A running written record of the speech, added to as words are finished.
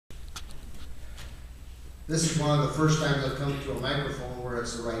This is one of the first times I've come to a microphone where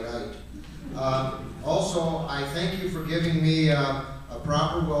it's the right height. Also, I thank you for giving me a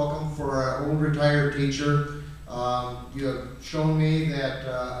proper welcome for an old retired teacher. You have shown me that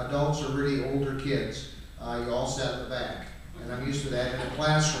adults are really older kids. You all sat in the back, and I'm used to that in a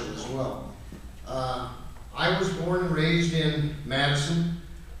classroom as well. I was born and raised in Madison.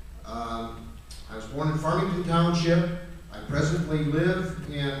 I was born in Farmington Township. I presently live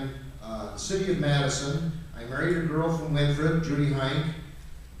in the city of Madison. I married a girl from Winthrop, Judy Heinck.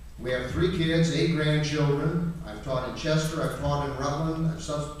 We have 3 kids, 8 grandchildren. I've taught in Chester, I've taught in Rutland, I've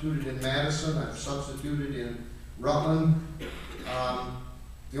substituted in Madison, I've substituted in Rutland.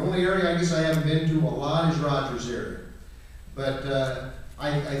 The only area I guess I haven't been to a lot is Rogers area. But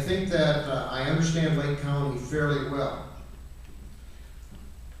I think that I understand Lake County fairly well.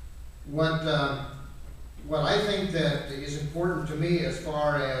 What I think that is important to me as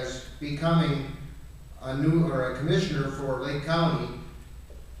far as becoming a commissioner for Lake County,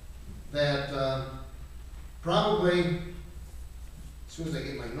 that probably, as soon as I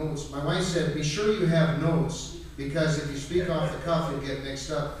get my notes, my wife said, be sure you have notes, because if you speak off the cuff and get mixed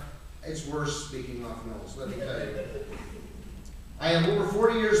up, it's worse speaking off notes, let me tell you. I have over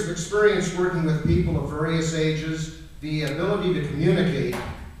 40 years of experience working with people of various ages. The ability to communicate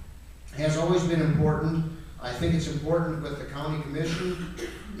has always been important. I think it's important with the county commission.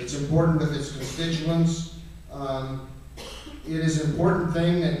 It's important with its constituents. It is an important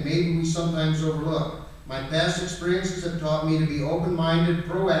thing that maybe we sometimes overlook. My past experiences have taught me to be open-minded,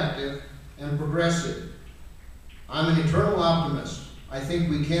 proactive, and progressive. I'm an eternal optimist. I think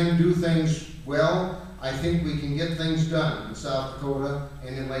we can do things well. I think we can get things done in South Dakota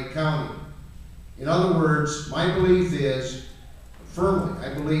and in Lake County. In other words, my belief is, firmly,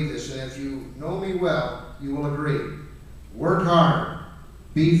 I believe this, and if you know me well, you will agree. Work hard,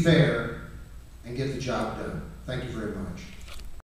 be fair, and get the job done. Thank you very much.